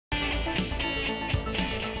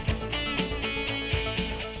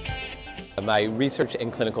My research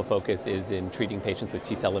and clinical focus is in treating patients with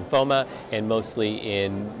T-cell lymphoma and mostly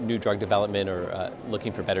in new drug development or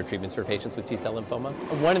looking for better treatments for patients with T-cell lymphoma.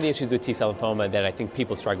 One of the issues with T-cell lymphoma that I think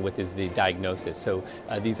people struggle with is the diagnosis. So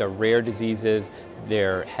these are rare diseases,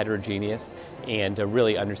 they're heterogeneous, and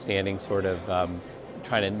really understanding sort of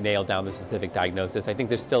trying to nail down the specific diagnosis. I think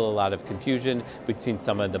there's still a lot of confusion between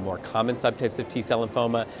some of the more common subtypes of T-cell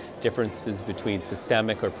lymphoma, differences between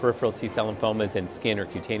systemic or peripheral T-cell lymphomas and skin or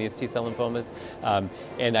cutaneous T-cell lymphomas.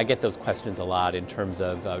 And I get those questions a lot in terms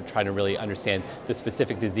of trying to really understand the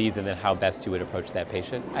specific disease and then how best you would approach that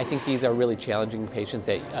patient. I think these are really challenging patients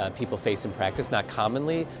that people face in practice, not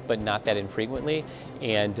commonly, but not that infrequently.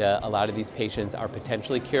 And a lot of these patients are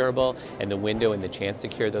potentially curable, and the window and the chance to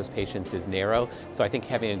cure those patients is narrow. So I think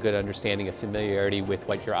having a good understanding of familiarity with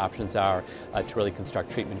what your options are to really construct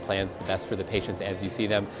treatment plans the best for the patients as you see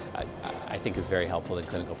them, I think is very helpful in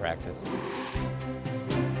clinical practice.